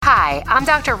Hi, I'm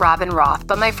Dr. Robin Roth,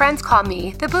 but my friends call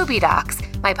me the Booby Docs,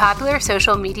 my popular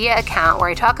social media account where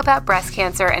I talk about breast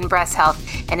cancer and breast health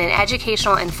in an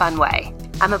educational and fun way.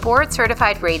 I'm a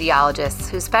board-certified radiologist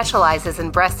who specializes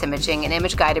in breast imaging and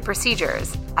image-guided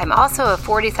procedures. I'm also a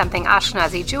 40-something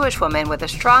Ashkenazi Jewish woman with a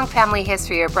strong family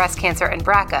history of breast cancer and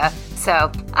BRCA,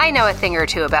 so I know a thing or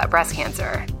two about breast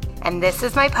cancer. And this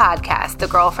is my podcast, The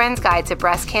Girlfriend's Guide to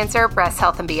Breast Cancer, Breast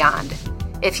Health, and Beyond.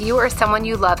 If you or someone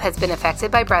you love has been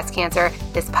affected by breast cancer,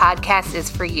 this podcast is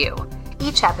for you.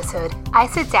 Each episode, I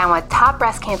sit down with top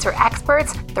breast cancer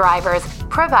experts, thrivers,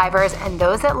 provivers, and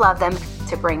those that love them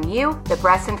to bring you the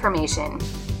breast information.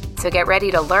 So get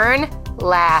ready to learn,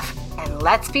 laugh, and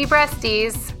let's be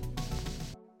breasties.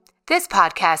 This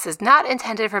podcast is not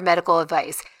intended for medical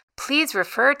advice. Please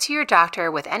refer to your doctor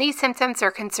with any symptoms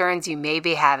or concerns you may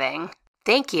be having.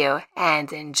 Thank you,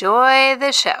 and enjoy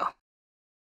the show.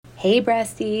 Hey,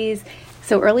 breasties.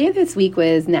 So earlier this week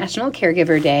was National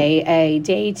Caregiver Day, a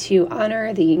day to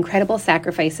honor the incredible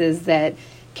sacrifices that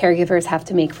caregivers have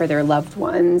to make for their loved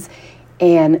ones.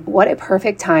 And what a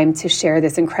perfect time to share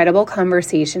this incredible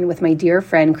conversation with my dear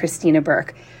friend, Christina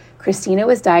Burke. Christina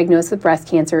was diagnosed with breast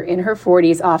cancer in her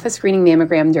 40s off a screening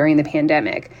mammogram during the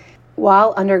pandemic.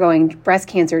 While undergoing breast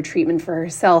cancer treatment for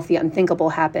herself, the unthinkable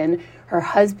happened. Her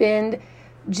husband,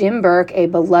 Jim Burke, a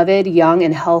beloved, young,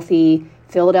 and healthy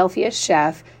Philadelphia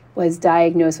chef, was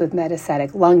diagnosed with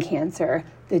metastatic lung cancer.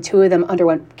 The two of them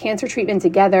underwent cancer treatment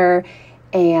together,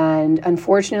 and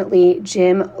unfortunately,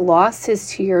 Jim lost his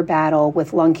 2-year battle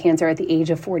with lung cancer at the age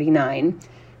of 49.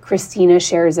 Christina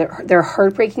shares their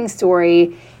heartbreaking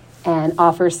story and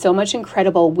offers so much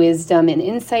incredible wisdom and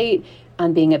insight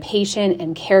on being a patient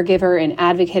and caregiver and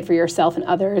advocate for yourself and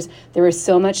others. There is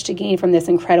so much to gain from this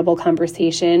incredible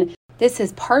conversation. This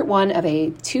is part 1 of a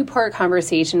 2-part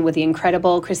conversation with the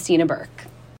incredible Christina Burke.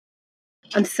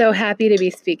 I'm so happy to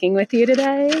be speaking with you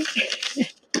today.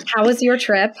 How was your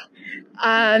trip?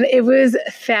 It was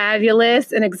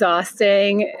fabulous and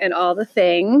exhausting and all the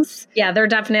things. Yeah, they're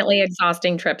definitely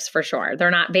exhausting trips for sure. They're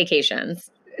not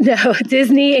vacations. No,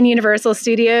 Disney and Universal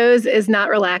Studios is not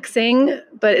relaxing,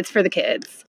 but it's for the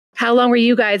kids. How long were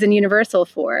you guys in Universal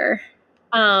for?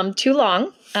 Too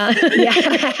long.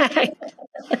 Yeah.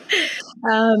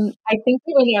 I think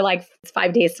we were there like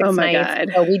 5 days, 6 nights. Oh my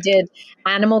God. So we did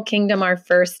Animal Kingdom our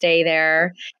first day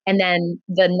there. And then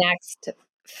the next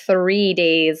 3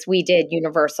 days we did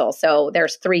Universal. So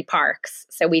there's 3 parks.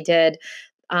 So we did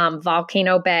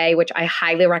Volcano Bay, which I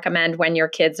highly recommend when your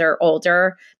kids are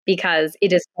older because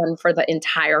it is fun for the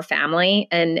entire family.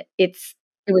 And it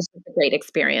was just a great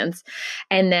experience.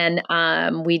 And then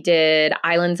we did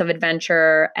Islands of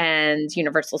Adventure and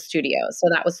Universal Studios. So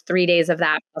that was 3 days of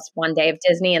that plus 1 day of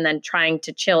Disney and then trying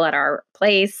to chill at our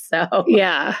place. So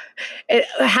yeah.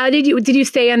 How did you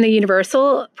stay on the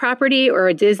Universal property or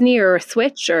a Disney or a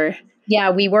Switch or?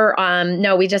 Yeah, we were,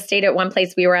 no, we just stayed at one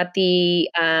place. We were at the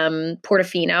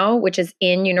Portofino, which is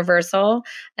in Universal,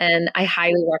 and I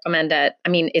highly recommend it. I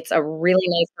mean, it's a really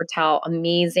nice hotel,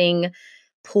 amazing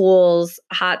pools,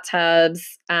 hot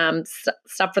tubs,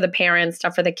 stuff for the parents,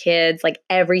 stuff for the kids, like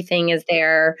everything is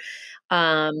there.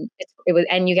 And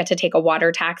you get to take a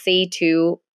water taxi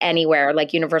to anywhere,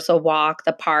 like Universal Walk,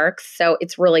 the parks. So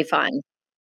it's really fun.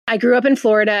 I grew up in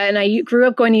Florida and I grew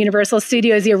up going to Universal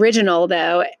Studios, the original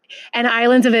though, and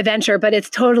Islands of Adventure, but it's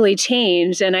totally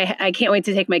changed. And I can't wait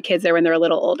to take my kids there when they're a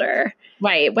little older.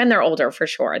 Right. When they're older, for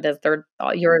sure.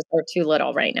 Yours are too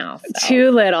little right now. So.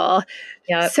 Too little.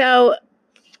 Yeah. So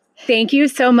thank you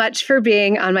so much for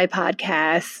being on my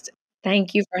podcast.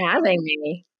 Thank you for having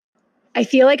me. I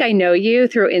feel like I know you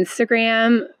through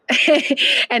Instagram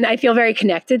and I feel very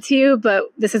connected to you, but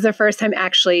this is the first time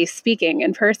actually speaking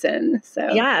in person. So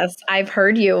yes, I've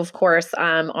heard you, of course,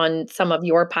 on some of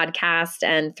your podcasts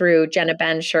and through Jenna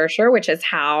Ben Shersher, which is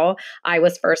how I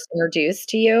was first introduced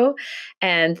to you.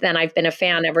 And then I've been a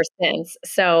fan ever since.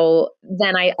 So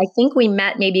then I think we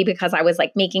met maybe because I was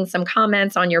like making some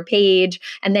comments on your page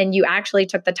and then you actually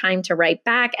took the time to write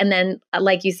back. And then,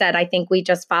 like you said, I think we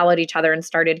just followed each other and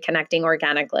started connecting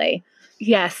organically.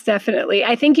 Yes, definitely.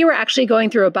 I think you were actually going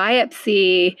through a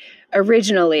biopsy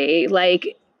originally,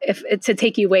 like to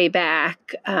take you way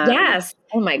back. Yes.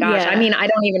 Oh my gosh. Yeah. I mean, I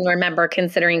don't even remember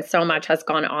considering so much has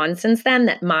gone on since then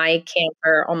that my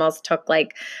cancer almost took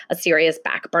like a serious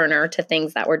back burner to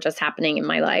things that were just happening in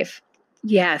my life.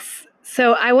 Yes.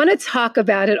 So I want to talk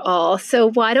about it all.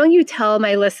 So why don't you tell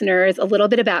my listeners a little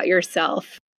bit about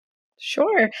yourself?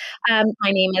 Sure.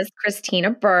 My name is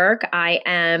Christina Burke. I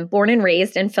am born and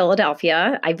raised in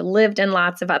Philadelphia. I've lived in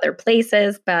lots of other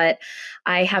places, but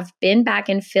I have been back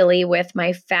in Philly with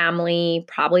my family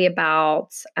probably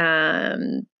about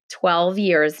 12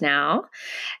 years now.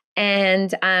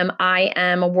 And I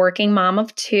am a working mom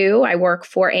of two. I work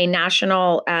for a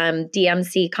national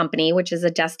DMC company, which is a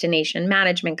destination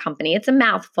management company. It's a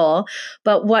mouthful,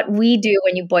 but what we do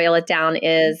when you boil it down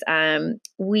is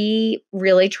we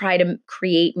really try to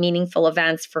create meaningful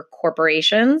events for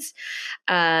corporations.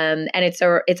 And it's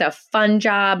a fun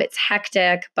job. It's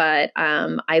hectic, but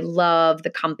I love the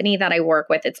company that I work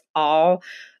with. It's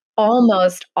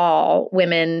almost all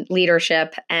women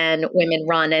leadership and women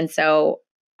run. And so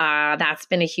that's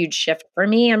been a huge shift for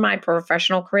me in my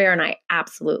professional career, and I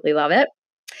absolutely love it.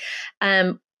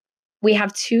 We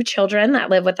have two children that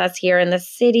live with us here in the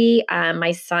city.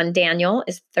 My son, Daniel,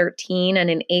 is 13 and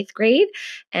in 8th grade,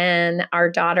 and our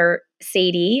daughter,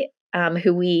 Sadie,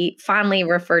 who we fondly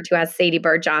refer to as Sadie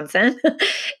Bird Johnson,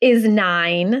 is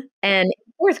 9 and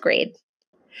 4th grade.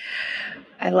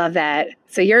 I love that.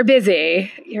 So you're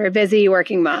busy. You're a busy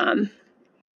working mom.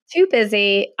 Too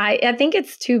busy. I think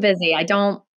it's too busy.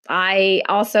 I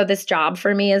also, this job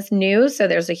for me is new, so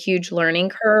there's a huge learning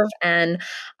curve. And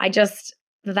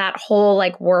that whole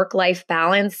like work-life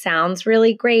balance sounds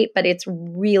really great, but it's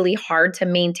really hard to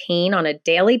maintain on a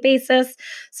daily basis.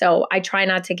 So I try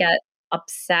not to get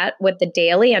upset with the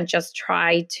daily and just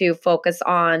try to focus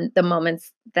on the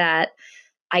moments that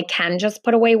I can just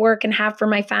put away work and have for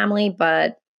my family,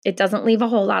 but it doesn't leave a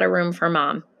whole lot of room for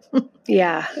mom.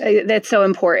 Yeah, that's so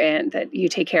important that you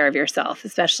take care of yourself,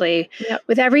 especially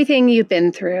with everything you've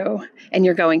been through and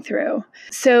you're going through.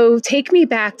 So take me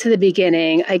back to the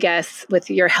beginning, I guess, with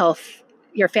your health,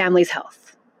 your family's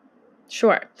health.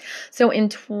 Sure. So in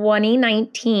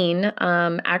 2019,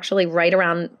 actually right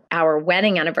around our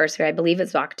wedding anniversary, I believe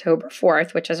it's October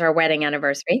 4th, which is our wedding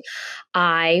anniversary,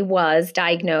 I was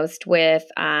diagnosed with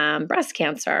breast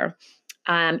cancer.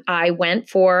 I went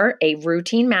for a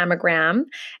routine mammogram,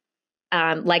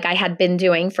 like I had been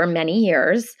doing for many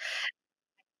years.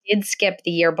 I did skip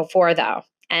the year before though.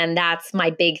 And that's my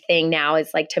big thing now,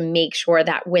 is like to make sure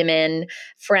that women,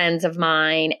 friends of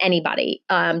mine, anybody,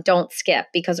 don't skip,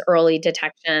 because early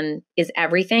detection is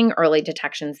everything. Early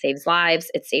detection saves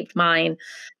lives. It saved mine.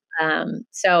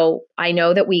 So I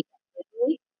know that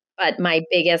but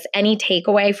any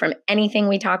takeaway from anything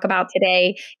we talk about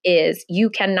today is you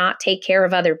cannot take care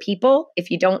of other people if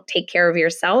you don't take care of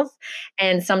yourself.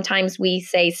 And sometimes we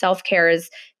say self-care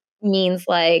means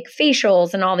like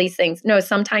facials and all these things. No,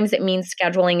 sometimes it means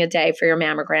scheduling a day for your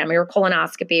mammogram or your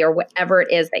colonoscopy or whatever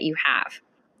it is that you have.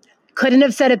 Couldn't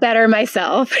have said it better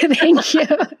myself. Thank you.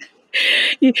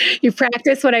 You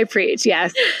practice what I preach.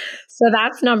 Yes. So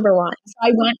that's number one. So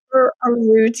I went for a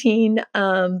routine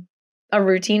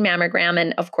mammogram.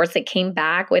 And of course it came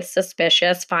back with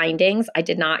suspicious findings.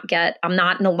 I'm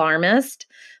not an alarmist.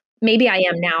 Maybe I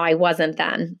am now. I wasn't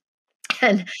then.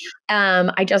 And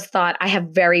I just thought I have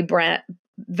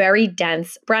very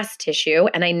dense breast tissue,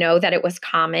 and I know that it was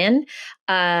common.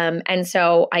 And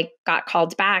so I got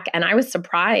called back, and I was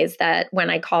surprised that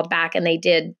when I called back and they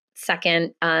did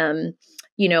second,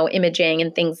 imaging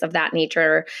and things of that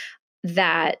nature,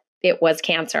 that it was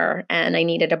cancer and I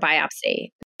needed a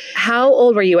biopsy. How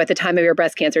old were you at the time of your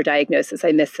breast cancer diagnosis?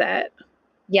 I missed that.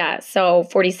 Yeah, so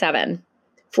 47.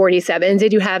 47.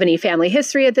 Did you have any family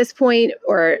history at this point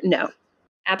or no?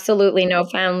 Absolutely no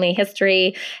family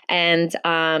history, and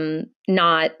a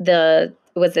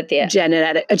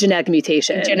genetic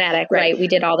mutation. Genetic, right. We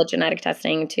did all the genetic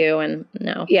testing too, and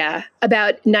no. Yeah.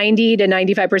 About 90 to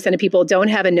 95% of people don't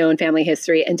have a known family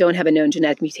history and don't have a known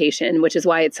genetic mutation, which is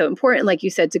why it's so important, like you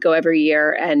said, to go every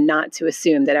year and not to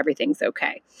assume that everything's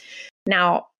okay.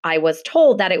 Now, I was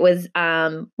told that it was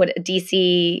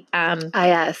DC?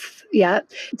 IS, yeah.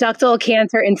 Ductal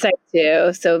cancer in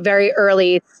situ, so very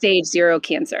early stage 0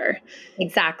 cancer.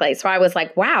 Exactly. So I was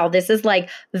like, wow, this is like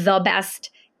the best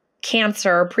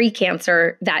cancer,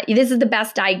 pre-cancer, this is the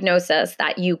best diagnosis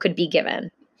that you could be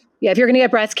given. Yeah, if you're going to get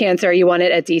breast cancer, you want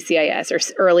it at DCIS or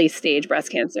early stage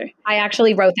breast cancer. I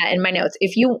actually wrote that in my notes.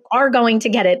 If you are going to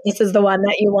get it, this is the one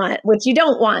that you want, which you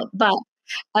don't want, but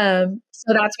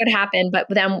so that's what happened. But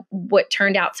then what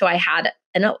turned out, so I had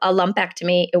a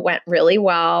lumpectomy. It went really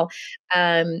well.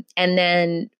 And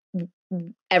then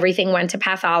everything went to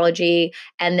pathology,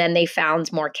 and then they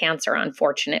found more cancer,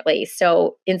 unfortunately.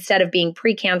 So instead of being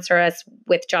precancerous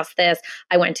with just this,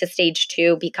 I went to stage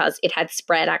 2 because it had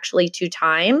spread actually 2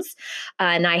 times.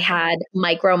 And I had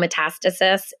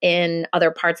micrometastasis in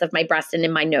other parts of my breast and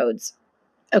in my nodes.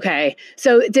 Okay.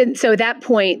 So at that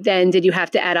point, then did you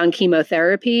have to add on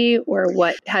chemotherapy or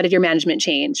what? How did your management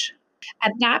change?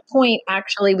 At that point,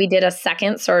 actually, we did a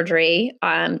second surgery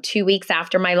 2 weeks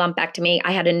after my lumpectomy.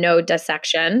 I had a node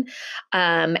dissection.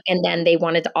 And then they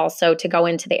wanted to also to go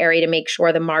into the area to make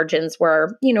sure the margins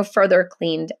were, further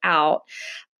cleaned out.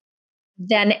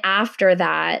 Then after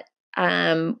that,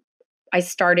 I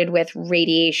started with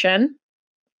radiation,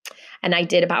 and I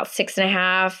did about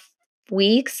 6.5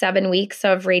 weeks, 7 weeks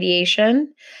of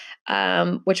radiation,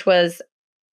 which was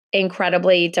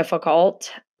incredibly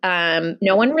difficult.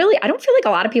 No one really, I don't feel like a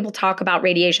lot of people talk about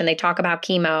radiation. They talk about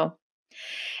chemo.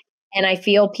 And I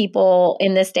feel people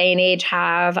in this day and age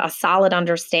have a solid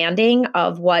understanding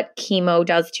of what chemo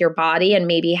does to your body and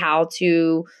maybe how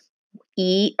to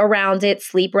eat around it,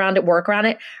 sleep around it, work around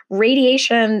it.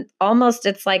 Radiation, almost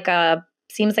seems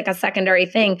like a secondary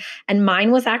thing. And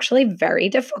mine was actually very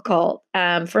difficult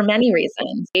for many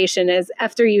reasons. Radiation is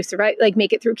after you survive, like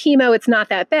make it through chemo, it's not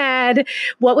that bad.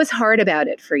 What was hard about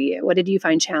it for you? What did you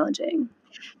find challenging?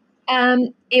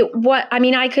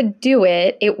 I could do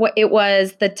it. It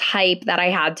was the type that I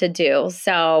had to do.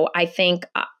 So I think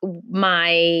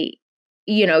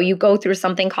you go through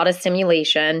something called a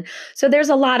simulation. So there's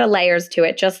a lot of layers to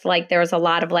it, just like there's a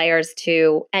lot of layers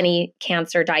to any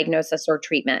cancer diagnosis or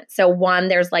treatment. So one,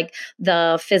 there's like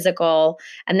the physical,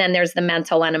 and then there's the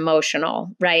mental and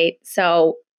emotional, right?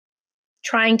 So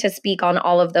trying to speak on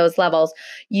all of those levels,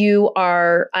 you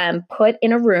are put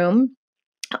in a room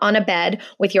on a bed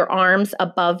with your arms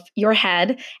above your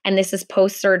head. And this is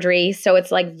post-surgery. So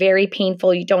it's like very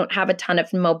painful. You don't have a ton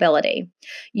of mobility.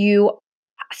 You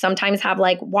sometimes have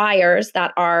like wires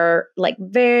that are like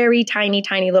very tiny,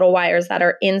 tiny little wires that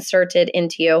are inserted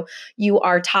into you. You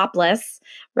are topless,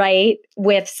 right?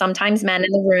 With sometimes men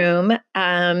in the room,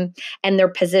 and they're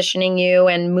positioning you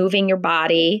and moving your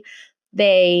body.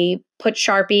 They put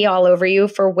Sharpie all over you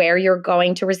for where you're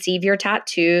going to receive your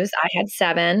tattoos. I had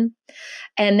 7.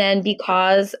 And then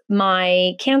because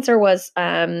my cancer was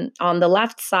on the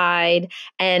left side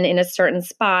and in a certain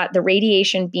spot, the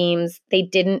radiation beams, they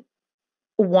didn't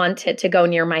want it to go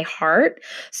near my heart.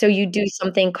 So you do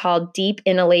something called deep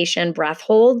inhalation breath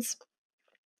holds.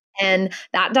 And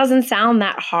that doesn't sound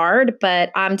that hard, but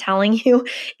I'm telling you,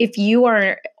 if you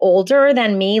are older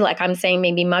than me, like I'm saying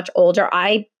maybe much older,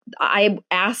 I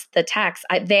asked the techs,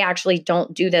 they actually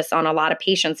don't do this on a lot of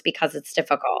patients because it's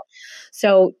difficult.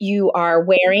 So you are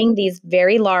wearing these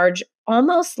very large,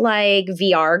 almost like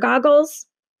VR goggles.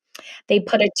 They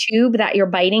put a tube that you're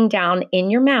biting down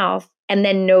in your mouth and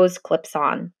then nose clips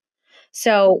on.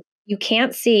 So you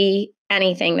can't see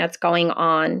anything that's going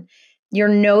on. Your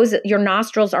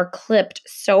nostrils are clipped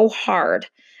so hard.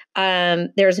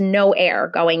 There's no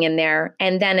air going in there.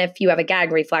 And then if you have a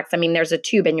gag reflex, there's a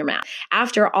tube in your mouth.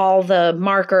 After all the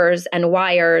markers and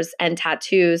wires and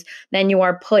tattoos, then you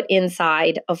are put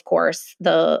inside, of course,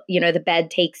 the bed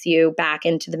takes you back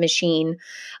into the machine.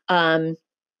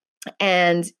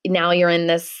 And now you're in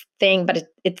this thing, but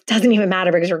it doesn't even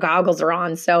matter because your goggles are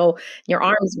on. So your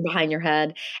arms are behind your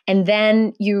head. And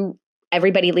then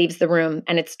everybody leaves the room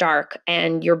and it's dark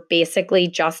and you're basically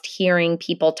just hearing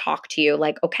people talk to you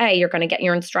like, okay, you're going to get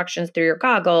your instructions through your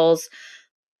goggles.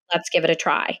 Let's give it a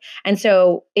try. And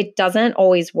so it doesn't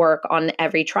always work on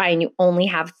every try. And you only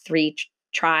have 3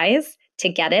 tries to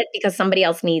get it because somebody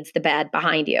else needs the bed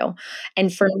behind you.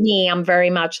 And for me, I'm very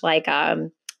much like,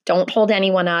 don't hold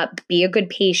anyone up, be a good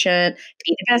patient,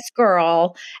 be the best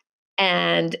girl,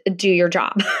 and do your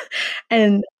job.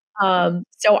 And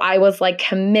so I was like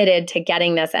committed to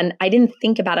getting this. And I didn't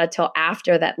think about it till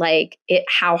after that,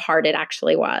 how hard it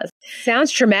actually was.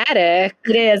 Sounds traumatic.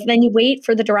 It is. Then you wait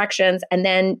for the directions and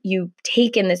then you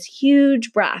take in this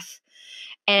huge breath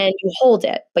and you hold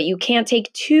it, but you can't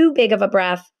take too big of a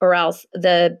breath or else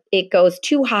it goes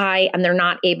too high and they're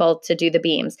not able to do the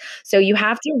beams. So you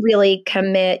have to really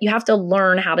commit. You have to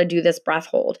learn how to do this breath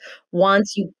hold.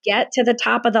 Once you get to the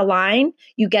top of the line,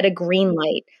 you get a green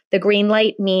light. The green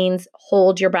light means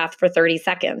hold your breath for 30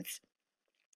 seconds.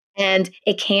 And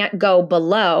it can't go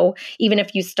below, even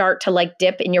if you start to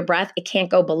dip in your breath, it can't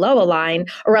go below a line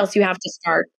or else you have to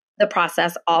start the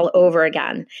process all over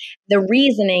again. The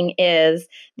reasoning is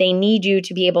they need you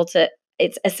to be able to,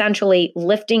 it's essentially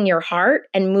lifting your heart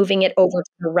and moving it over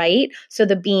to the right so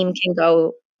the beam can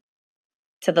go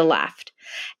to the left.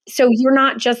 So you're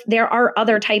not just, there are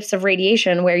other types of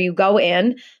radiation where you go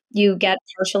in, you get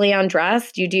partially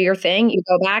undressed, you do your thing, you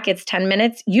go back, it's 10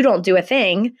 minutes, you don't do a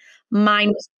thing. Mine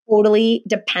was totally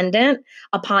dependent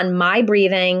upon my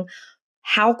breathing,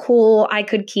 how cool I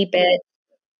could keep it,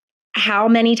 how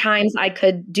many times I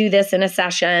could do this in a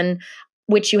session,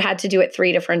 which you had to do it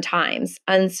 3 different times.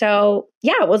 And so,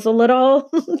 yeah, it was a little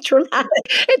traumatic.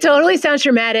 It totally sounds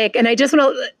traumatic. And I just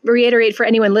want to reiterate for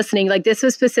anyone listening, like this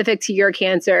was specific to your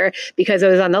cancer because it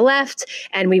was on the left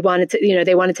and we wanted to,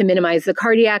 they wanted to minimize the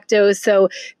cardiac dose. So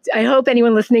I hope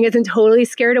anyone listening isn't totally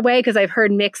scared away because I've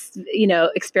heard mixed,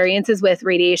 experiences with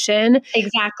radiation.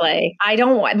 Exactly.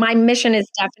 My mission is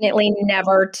definitely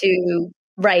never to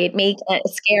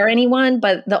scare anyone,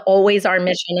 but always our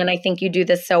mission, and I think you do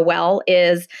this so well,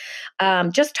 is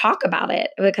just talk about it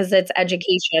because it's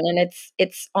education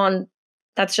and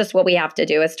that's just what we have to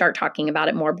do is start talking about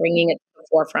it more, bringing it to the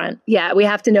forefront. Yeah, we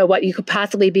have to know what you could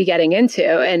possibly be getting into.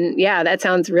 And yeah, that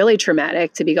sounds really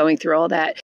traumatic to be going through all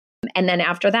that. And then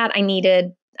after that, I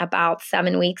needed about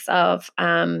 7 weeks of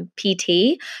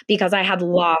PT because I had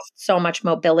lost so much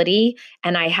mobility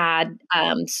and I had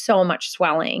so much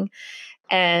swelling.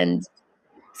 And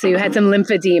so you had some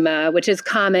lymphedema, which is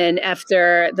common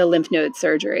after the lymph node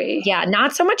surgery. Yeah,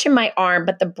 not so much in my arm,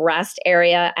 but the breast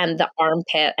area and the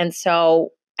armpit. And so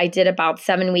I did about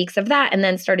 7 weeks of that and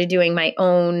then started doing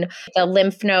the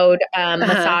lymph node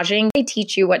massaging. They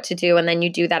teach you what to do and then you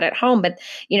do that at home. But,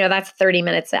 that's 30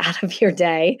 minutes out of your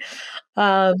day.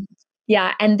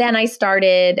 Yeah. And then I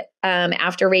started,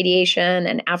 after radiation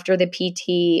and after the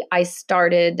PT, I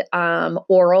started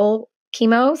oral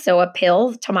chemo. So a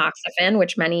pill, tamoxifen,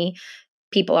 which many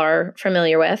people are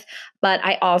familiar with. But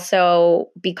I also,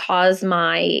 because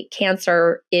my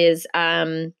cancer is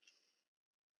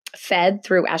fed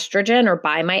through estrogen or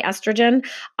by my estrogen,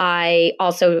 I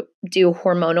also do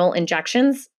hormonal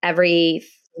injections every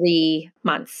 3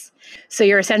 months. So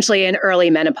you're essentially in early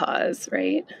menopause,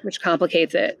 right? Which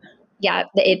complicates it. Yeah,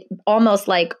 it almost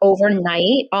like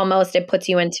overnight, it puts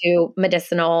you into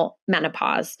medicinal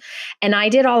menopause. And I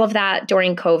did all of that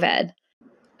during COVID.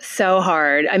 So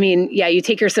hard. I mean, yeah, you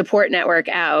take your support network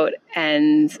out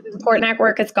and... Support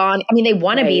network is gone. I mean, they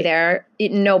want to be there.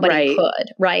 Nobody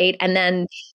could, right? And then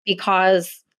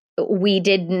because we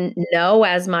didn't know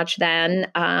as much then,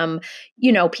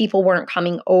 people weren't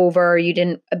coming over.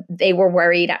 They were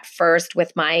worried at first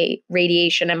with my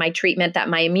radiation and my treatment that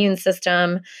my immune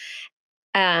system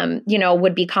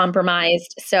would be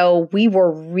compromised. So we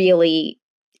were really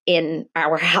in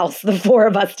our house, the 4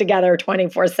 of us together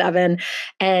 24/7.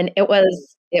 And it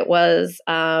was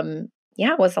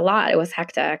a lot. It was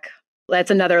hectic.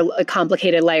 That's another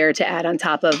complicated layer to add on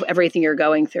top of everything you're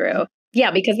going through.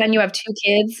 Yeah, because then you have 2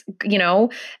 kids,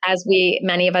 as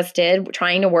many of us did,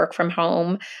 trying to work from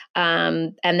home.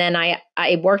 And then I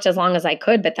worked as long as I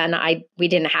could, but then we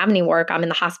didn't have any work. I'm in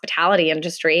the hospitality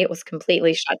industry. It was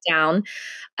completely shut down.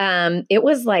 It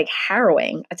was like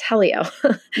harrowing, I tell you.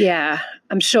 Yeah,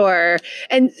 I'm sure.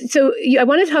 And so I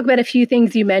want to talk about a few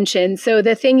things you mentioned. So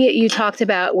the thing you talked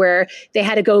about where they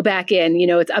had to go back in,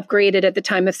 it's upgraded at the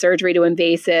time of surgery to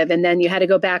invasive, and then you had to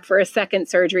go back for a second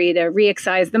surgery to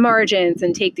re-excise the margins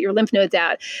and take your lymph nodes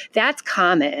out. That's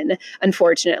common,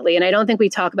 unfortunately. And I don't think we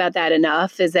talk about that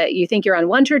enough, is that you think you're on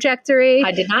one trajectory.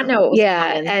 I did not know it was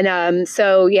common. And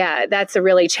that's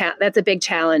that's a big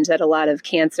challenge that a lot of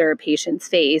cancer patients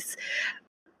face.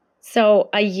 So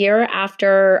a year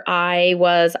after I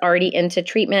was already into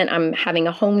treatment, I'm having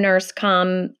a home nurse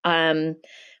come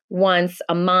once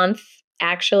a month,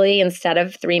 actually, instead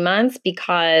of 3 months,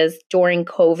 because during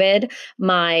COVID,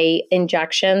 my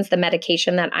injections, the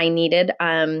medication that I needed,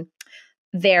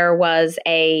 there was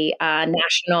a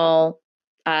national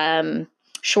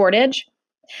shortage.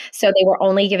 So they were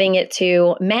only giving it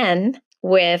to men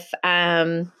with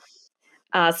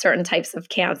certain types of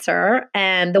cancer.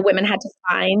 And the women had to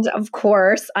find, of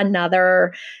course,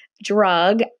 another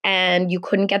drug, and you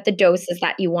couldn't get the doses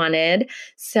that you wanted.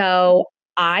 So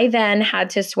I then had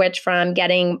to switch from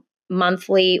getting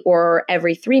monthly or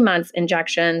every 3 months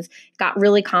injections. Got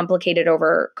really complicated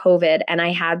over COVID. And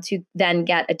I had to then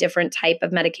get a different type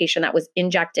of medication that was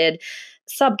injected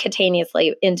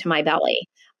subcutaneously into my belly.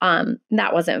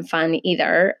 That wasn't fun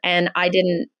either. And I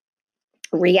didn't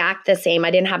react the same.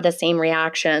 I didn't have the same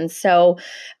reaction. So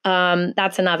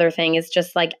that's another thing, is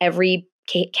just like every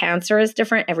cancer is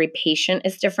different. Every patient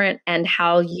is different, and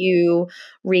how you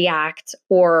react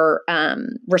or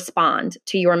respond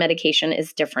to your medication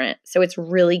is different. So it's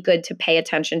really good to pay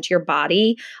attention to your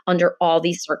body under all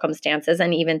these circumstances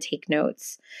and even take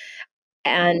notes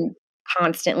and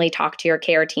constantly talk to your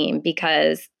care team,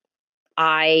 because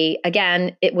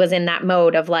it was in that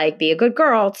mode of like, be a good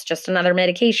girl. It's just another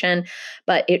medication.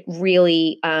 But it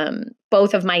really,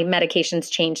 both of my medications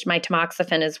changed, my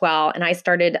tamoxifen as well. And I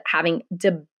started having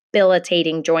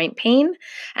debilitating joint pain,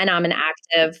 and I'm an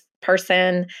active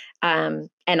person. And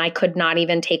I could not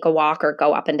even take a walk or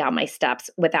go up and down my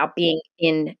steps without being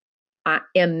in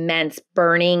immense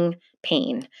burning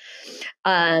pain.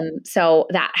 So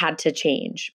that had to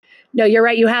change. No, you're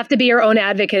right. You have to be your own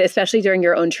advocate, especially during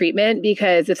your own treatment,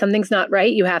 because if something's not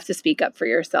right, you have to speak up for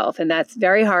yourself. And that's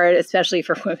very hard, especially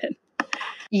for women.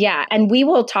 Yeah. And we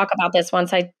will talk about this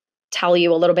once I tell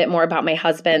you a little bit more about my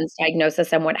husband's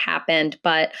diagnosis and what happened.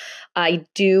 But I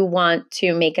do want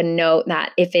to make a note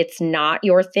that if it's not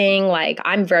your thing, like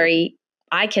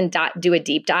I can do a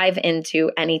deep dive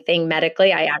into anything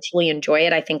medically. I actually enjoy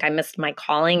it. I think I missed my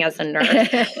calling as a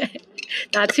nurse.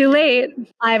 Not too late.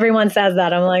 Everyone says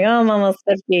that. I'm like, oh, I'm almost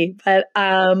 50. But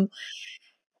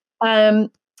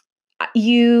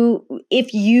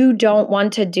if you don't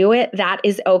want to do it, that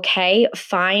is okay.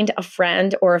 Find a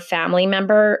friend or a family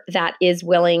member that is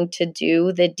willing to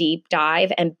do the deep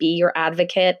dive and be your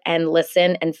advocate and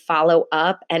listen and follow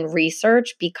up and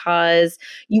research, because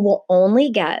you will only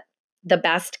get the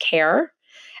best care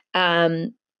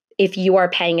if you are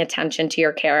paying attention to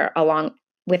your care along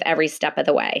with every step of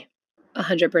the way.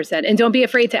 100%. And don't be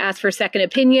afraid to ask for second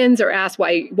opinions or ask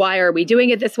why are we doing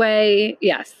it this way?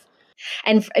 Yes.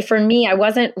 And for me, I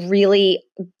wasn't really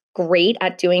great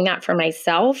at doing that for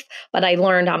myself, but I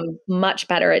learned I'm much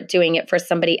better at doing it for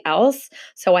somebody else.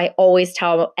 So I always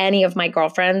tell any of my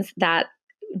girlfriends that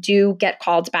do get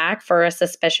called back for a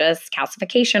suspicious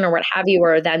calcification or what have you,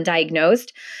 or then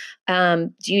diagnosed. Do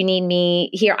you need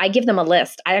me here? I give them a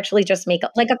list. I actually just make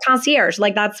like a concierge.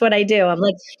 Like that's what I do. I'm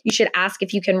like, you should ask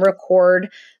if you can record,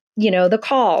 the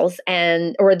calls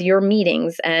or your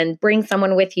meetings and bring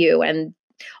someone with you and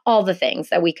all the things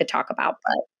that we could talk about,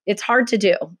 but it's hard to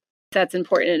do. That's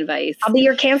important advice. I'll be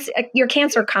your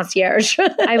cancer concierge.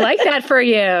 I like that for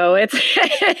you.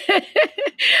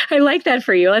 I like that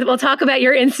for you. We'll talk about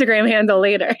your Instagram handle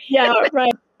later. Yeah,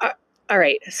 right. All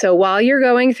right. So while you're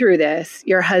going through this,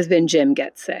 your husband, Jim,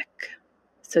 gets sick.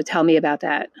 So tell me about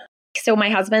that. So my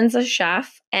husband's a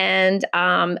chef and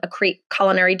a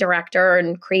culinary director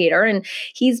and creator, and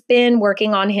he's been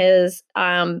working on his,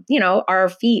 our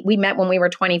feet. We met when we were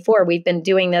 24. We've been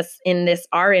doing this in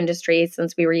our industry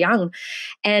since we were young,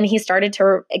 and he started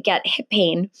to get hip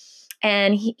pain.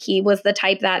 And he was the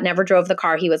type that never drove the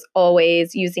car. He was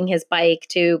always using his bike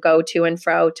to go to and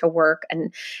fro to work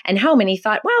and home. And he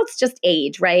thought, well, it's just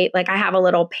age, right? Like I have a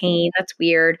little pain. That's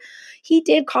weird. He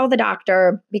did call the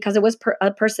doctor because it was a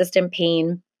persistent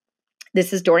pain.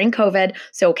 This is during COVID.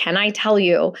 So can I tell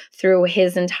you, through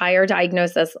his entire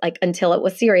diagnosis, like until it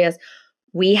was serious,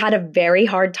 we had a very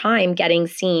hard time getting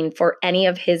seen for any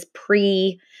of his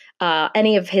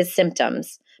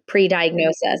symptoms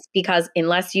pre-diagnosis, because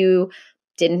unless you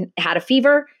had a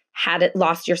fever,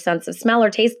 lost your sense of smell or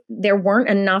taste, there weren't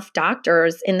enough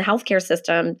doctors in the healthcare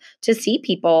system to see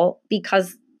people,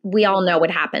 because we all know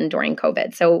what happened during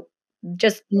COVID. So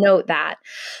just note that.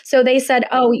 So they said,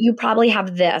 oh, you probably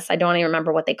have this. I don't even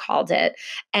remember what they called it.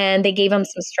 And they gave him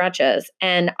some stretches.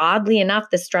 And oddly enough,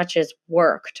 the stretches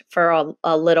worked for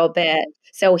a little bit.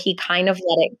 So he kind of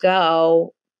let it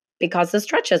go because the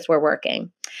stretches were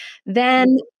working.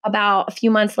 Then about a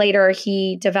few months later,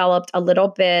 he developed a little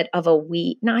bit of a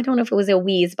wheeze. No, I don't know if it was a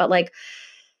wheeze, but like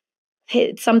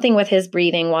something with his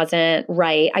breathing wasn't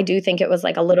right. I do think it was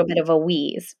like a little bit of a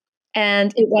wheeze.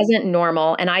 And it wasn't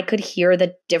normal. And I could hear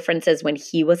the differences when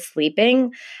he was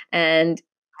sleeping. And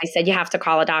I said, you have to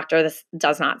call a doctor. This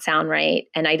does not sound right.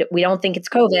 And we don't think it's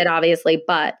COVID, obviously.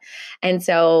 And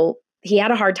so he had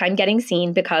a hard time getting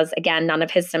seen because, again, none of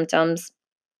his symptoms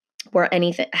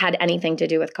had anything to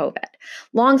do with COVID.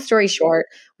 Long story short,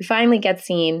 we finally get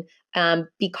seen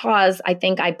because I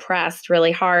think I pressed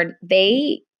really hard.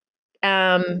 They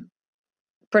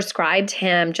prescribed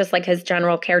him, just like his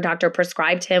general care doctor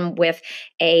prescribed him, with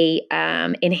a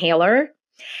inhaler.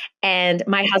 And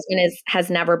my husband has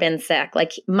never been sick.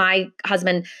 Like my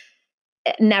husband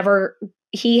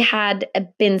he had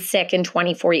been sick in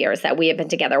 24 years that we had been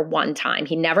together one time.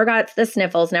 He never got the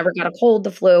sniffles, never got a cold,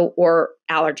 the flu, or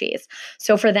allergies.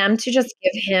 So for them to just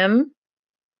give him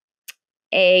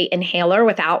a inhaler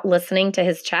without listening to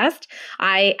his chest,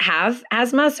 I have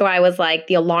asthma. So I was like,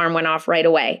 the alarm went off right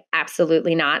away.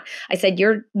 Absolutely not. I said,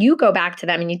 you go back to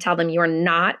them and you tell them you're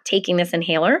not taking this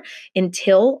inhaler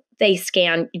until they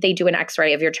do an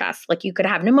x-ray of your chest. Like you could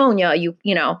have pneumonia,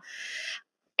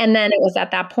 And then it was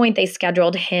at that point they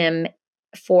scheduled him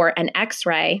for an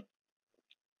x-ray,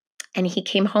 and he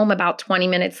came home about 20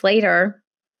 minutes later,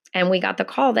 and we got the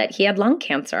call that he had lung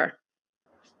cancer.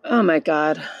 Oh my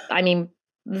God. I mean,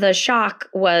 the shock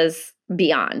was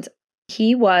beyond.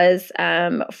 He was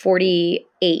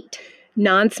 48.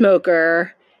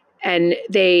 Non-smoker, and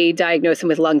they diagnosed him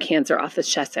with lung cancer off his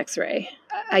chest x-ray.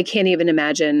 I can't even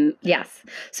imagine. Yes.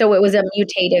 So it was a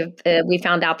mutative, we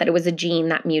found out that it was a gene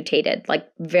that mutated, like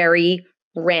very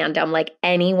random, like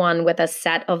anyone with a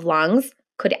set of lungs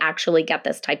could actually get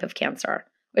this type of cancer,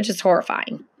 which is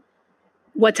horrifying.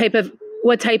 What type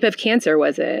of cancer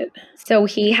was it? So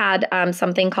he had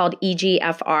something called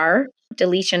EGFR,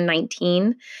 deletion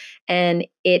 19, and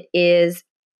it is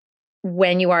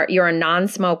when you're a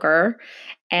non-smoker,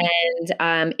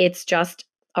 and it's just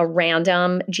a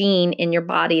random gene in your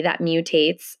body that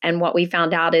mutates. And what we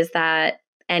found out is that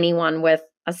anyone with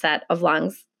a set of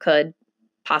lungs could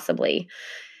possibly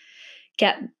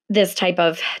get this type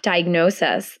of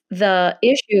diagnosis. The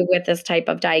issue with this type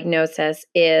of diagnosis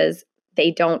is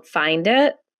they don't find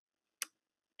it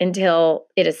until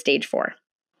it is stage 4.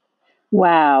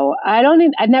 Wow.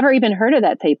 I've never even heard of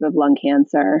that type of lung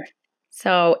cancer.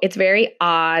 So it's very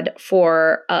odd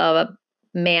for a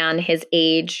man his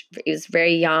age. He was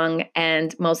very young,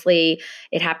 and mostly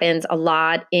it happens a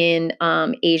lot in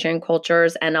Asian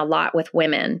cultures and a lot with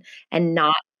women, and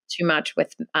not too much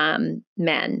with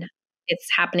men.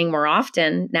 It's happening more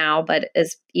often now, but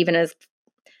even as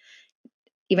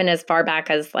far back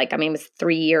as it was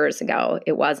 3 years ago,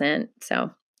 it wasn't.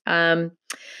 So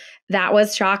that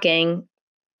was shocking,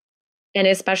 and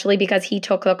especially because he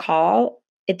took the call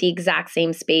at the exact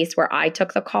same space where I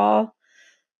took the call.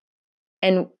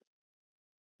 And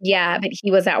yeah, but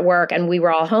he was at work and we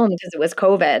were all home because it was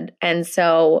COVID. And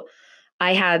so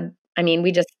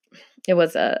it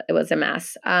was a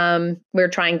mess. We were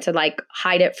trying to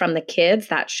hide it from the kids,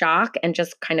 that shock, and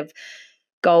just kind of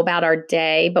go about our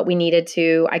day. But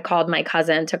I called my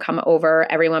cousin to come over.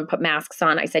 Everyone put masks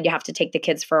on. I said, you have to take the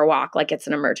kids for a walk, like it's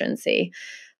an emergency.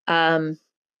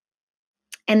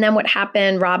 And then what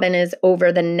happened, Robin, is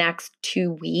over the next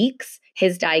 2 weeks,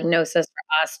 his diagnosis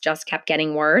for us just kept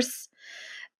getting worse.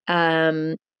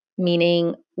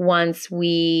 Meaning once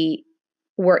we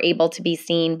were able to be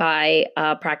seen by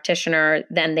a practitioner,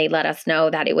 then they let us know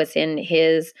that it was in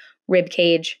his rib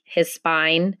cage, his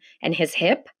spine, and his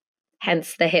hip,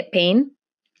 hence the hip pain.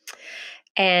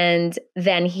 And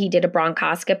then he did a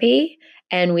bronchoscopy.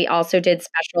 And we also did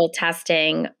special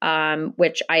testing,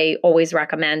 which I always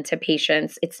recommend to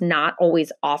patients. It's not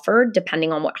always offered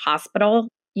depending on what hospital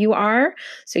you are.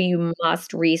 So you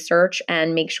must research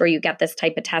and make sure you get this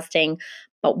type of testing.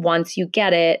 But once you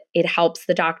get it, it helps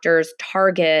the doctors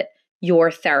target your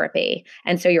therapy.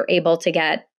 And so you're able to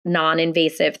get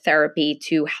non-invasive therapy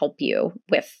to help you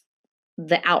with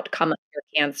the outcome of your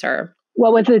cancer.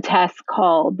 What was the test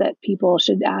called that people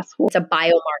should ask for? It's a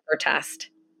biomarker test.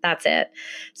 That's it.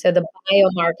 So the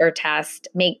biomarker test,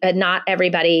 not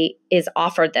everybody is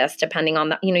offered this depending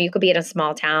on you could be in a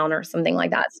small town or something like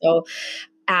that. So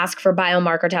ask for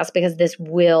biomarker tests because this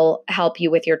will help you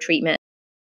with your treatment.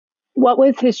 What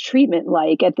was his treatment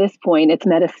like at this point? It's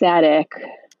metastatic.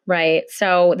 Right.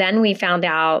 So then we found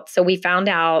out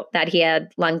that he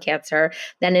had lung cancer.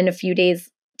 Then in a few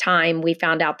days' time, we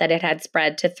found out that it had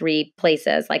spread to 3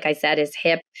 places. Like I said, his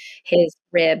hip, his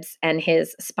ribs, and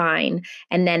his spine.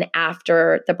 And then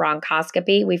after the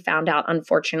bronchoscopy, we found out,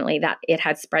 unfortunately, that it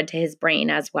had spread to his brain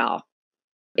as well.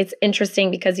 It's interesting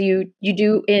because you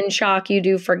do, in shock, you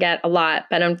do forget a lot.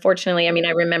 But unfortunately, I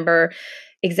remember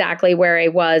exactly where I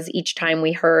was each time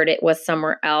we heard it was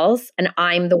somewhere else. And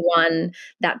I'm the one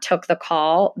that took the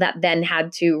call that then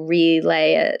had to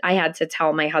relay it. I had to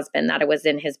tell my husband that it was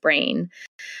in his brain.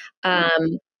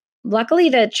 Luckily,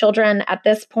 the children at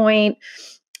this point,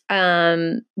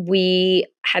 we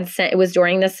had sent, it was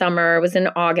during the summer, it was in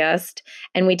August,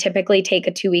 and we typically take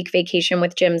a 2-week vacation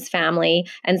with Jim's family.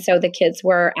 And so the kids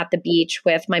were at the beach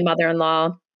with my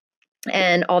mother-in-law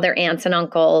and all their aunts and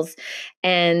uncles.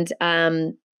 And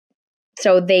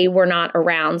so they were not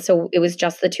around. So it was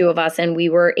just the 2 of us, and we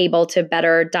were able to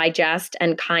better digest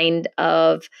and kind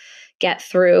of get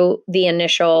through the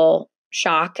initial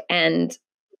shock and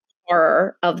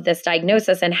horror of this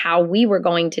diagnosis and how we were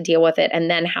going to deal with it, and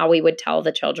then how we would tell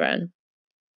the children.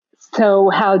 So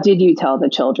how did you tell the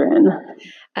children?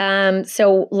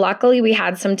 So luckily we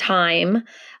had some time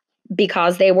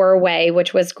because they were away,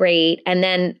 which was great. And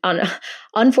then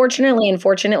unfortunately and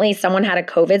fortunately, someone had a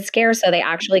COVID scare, so they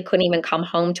actually couldn't even come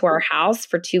home to our house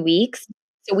for 2 weeks.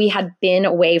 So we had been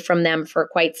away from them for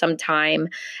quite some time.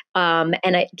 And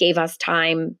it gave us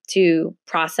time to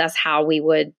process how we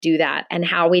would do that. And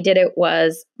how we did it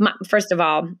was, first of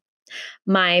all,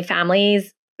 my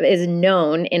family's is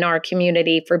known in our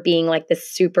community for being like this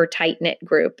super tight-knit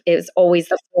group. It was always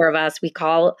the 4 of us. We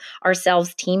call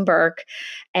ourselves Team Burke.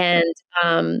 And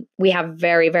we have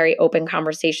very, very open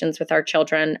conversations with our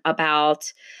children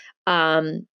about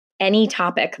any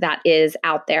topic that is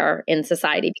out there in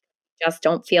society. just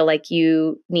don't feel like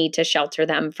you need to shelter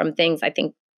them from things. I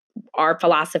think our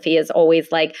philosophy is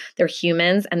always like they're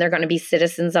humans and they're going to be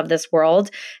citizens of this world,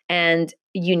 and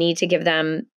you need to give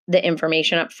them the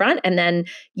information up front, and then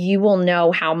you will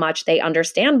know how much they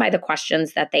understand by the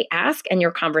questions that they ask, and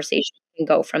your conversation can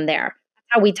go from there. That's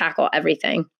how we tackle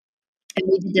everything. And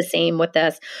we did the same with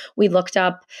this. We looked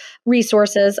up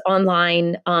resources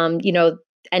online,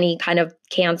 any kind of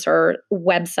cancer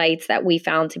websites that we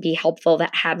found to be helpful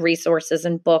that had resources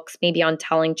and books, maybe on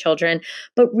telling children.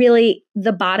 But really,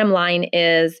 the bottom line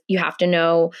is you have to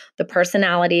know the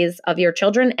personalities of your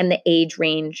children and the age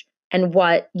range and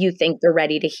what you think they're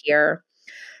ready to hear.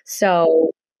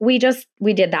 So we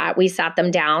did that. We sat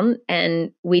them down,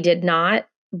 and we did not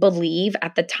believe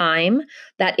at the time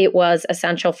that it was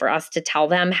essential for us to tell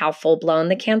them how full blown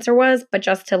the cancer was, but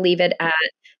just to leave it at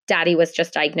Daddy was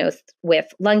just diagnosed with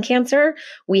lung cancer.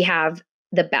 We have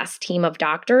the best team of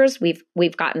doctors.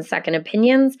 We've gotten second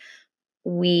opinions.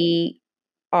 We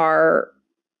are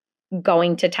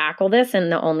going to tackle this in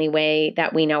the only way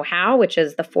that we know how, which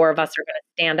is the four of us are going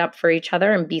to stand up for each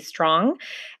other and be strong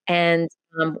and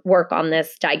work on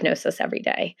this diagnosis every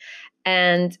day.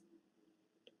 And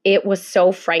it was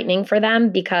so frightening for them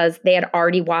because they had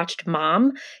already watched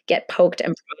Mom get poked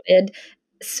and prodded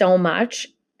so much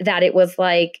that it was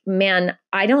like, man,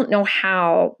 I don't know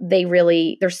how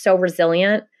they're so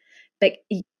resilient, but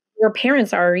your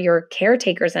parents are your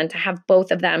caretakers, and to have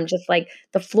both of them, just like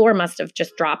the floor must have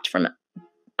just dropped from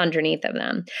underneath of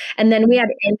them. And then we had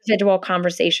individual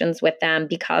conversations with them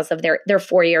because of they're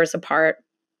 4 years apart.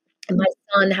 And my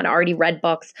son had already read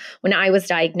books when I was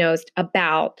diagnosed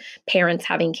about parents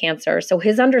having cancer. So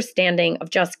his understanding of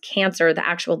just cancer, the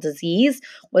actual disease,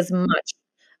 was much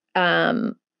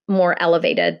more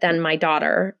elevated than my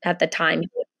daughter at the time,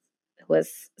 who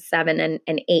was 7 and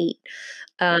 8.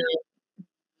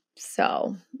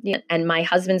 And my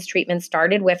husband's treatment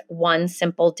started with one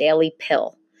simple daily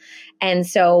pill. And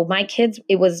so my kids,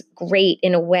 it was great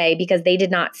in a way because they did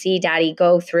not see Daddy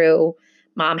go through.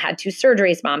 Mom had 2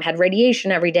 surgeries. Mom had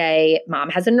radiation every day. Mom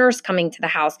has a nurse coming to the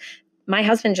house. My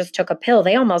husband just took a pill.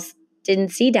 They almost didn't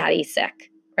see Daddy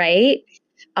sick, right?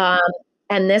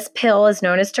 And this pill is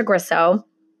known as Tagrisso,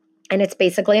 and it's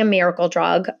basically a miracle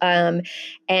drug.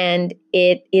 And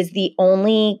it is the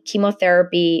only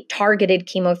targeted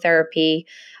chemotherapy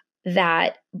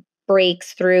that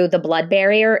breaks through the blood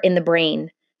barrier in the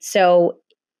brain. So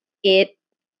he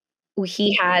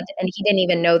didn't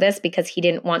even know this because he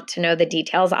didn't want to know the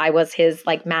details. I was his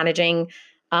managing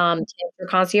cancer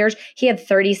concierge. He had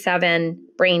 37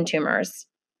 brain tumors.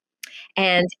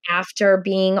 And after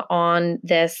being on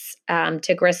this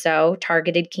Tagrisso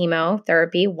targeted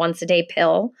chemotherapy, once a day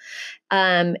pill,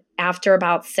 after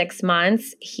about 6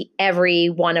 months, every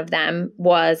one of them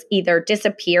was either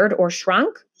disappeared or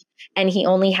shrunk. And he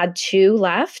only had 2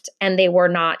 left, and they were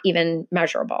not even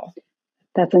measurable.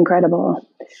 That's incredible.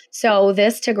 So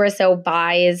this Tagrisso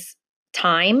buys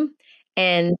time,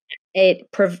 and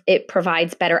it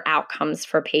provides better outcomes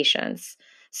for patients.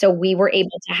 So we were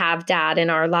able to have Dad in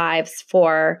our lives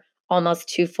for almost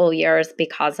 2 full years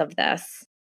because of this.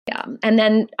 Yeah. And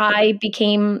then I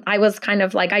was kind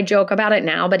of like, I joke about it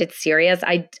now, but it's serious.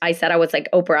 I said I was like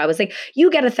Oprah. I was like,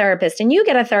 you get a therapist and you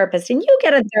get a therapist and you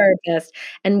get a therapist.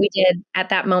 And we did. At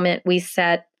that moment, I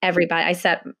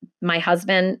set my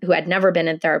husband, who had never been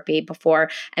in therapy before,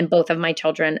 and both of my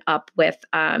children up with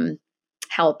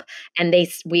help. And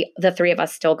the 3 of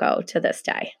us still go to this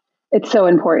day. It's so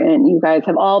important. You guys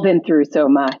have all been through so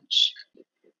much.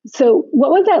 So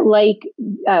what was that like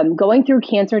going through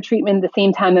cancer treatment at the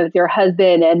same time as your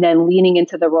husband and then leaning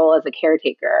into the role as a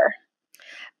caretaker?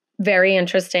 Very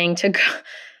interesting to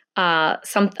a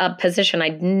position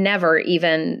I'd never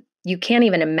even, you can't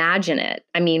even imagine it.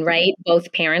 I mean, right?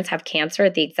 Both parents have cancer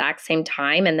at the exact same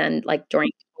time. And then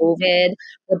during COVID,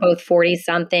 we're both 40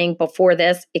 something. Before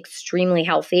this, extremely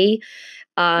healthy.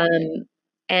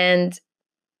 And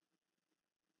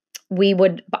we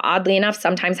would, oddly enough,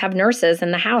 sometimes have nurses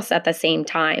in the house at the same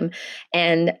time.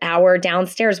 And our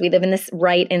downstairs, we live in this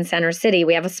right in Center City.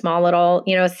 We have a small little,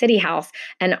 city house.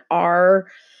 And our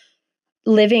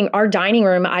dining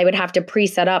room, I would have to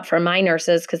pre-set up for my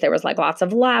nurses because there was lots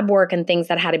of lab work and things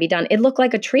that had to be done. It looked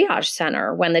like a triage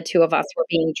center when the 2 of us were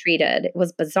being treated. It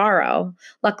was bizarro.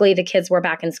 Luckily, the kids were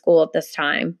back in school at this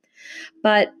time.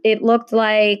 But it looked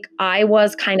like I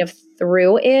was kind of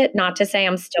through it. Not to say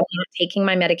I'm still not taking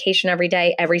my medication every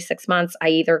day. Every 6 months, I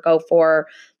either go for,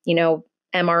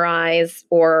 MRIs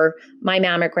or my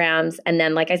mammograms. And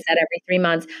then, like I said, every 3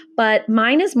 months. But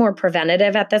mine is more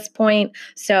preventative at this point.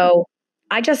 So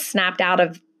I just snapped out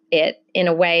of it in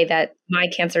a way that my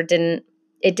cancer didn't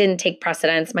it didn't take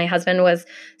precedence. My husband was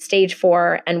stage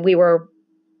 4 and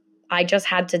I just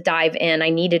had to dive in. I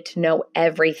needed to know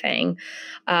everything.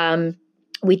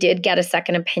 We did get a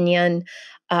second opinion,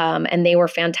 and they were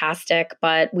fantastic,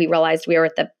 but we realized we were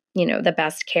at the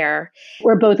best care.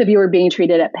 Where both of you were being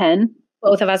treated at Penn?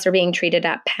 Both of us are being treated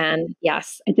at Penn.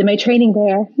 Yes. I did my training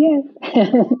there. Yes.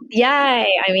 Yay.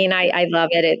 I mean, I love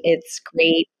it. It's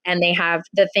great. And they have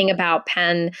the thing about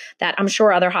Penn that I'm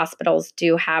sure other hospitals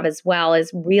do have as well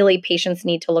is really patients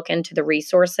need to look into the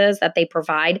resources that they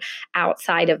provide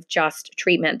outside of just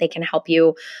treatment. They can help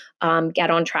you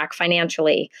get on track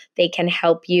financially. They can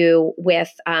help you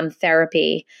with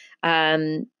therapy.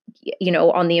 On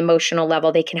the emotional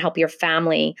level, they can help your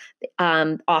family,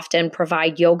 often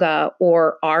provide yoga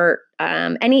or art,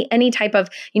 any type of,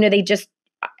 they just,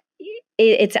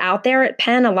 it's out there at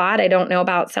Penn a lot. I don't know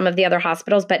about some of the other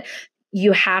hospitals, but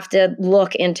you have to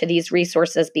look into these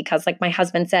resources because like my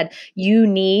husband said, you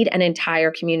need an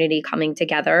entire community coming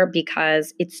together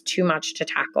because it's too much to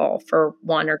tackle for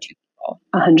one or two people.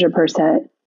 100%.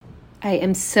 I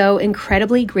am so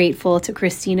incredibly grateful to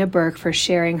Christina Burke for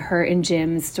sharing her and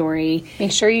Jim's story.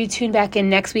 Make sure you tune back in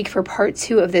next week for part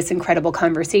 2 of this incredible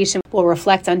conversation. We'll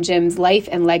reflect on Jim's life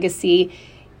and legacy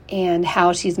and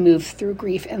how she's moved through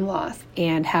grief and loss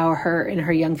and how her and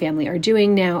her young family are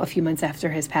doing now a few months after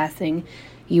his passing.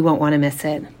 You won't want to miss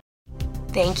it.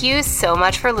 Thank you so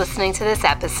much for listening to this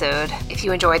episode. If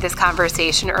you enjoyed this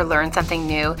conversation or learned something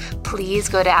new, please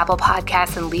go to Apple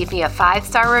Podcasts and leave me a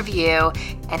 5-star review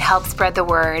and help spread the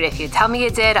word. If you tell me you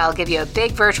did, I'll give you a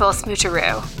big virtual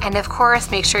smoocheroo. And of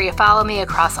course, make sure you follow me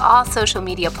across all social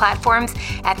media platforms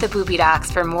at The Boobie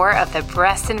Docs for more of the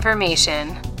breast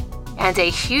information. And a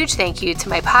huge thank you to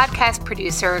my podcast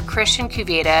producer, Christian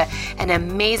Cuveta, an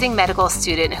amazing medical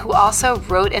student who also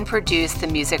wrote and produced the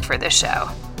music for the show.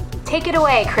 Take it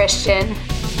away, Christian.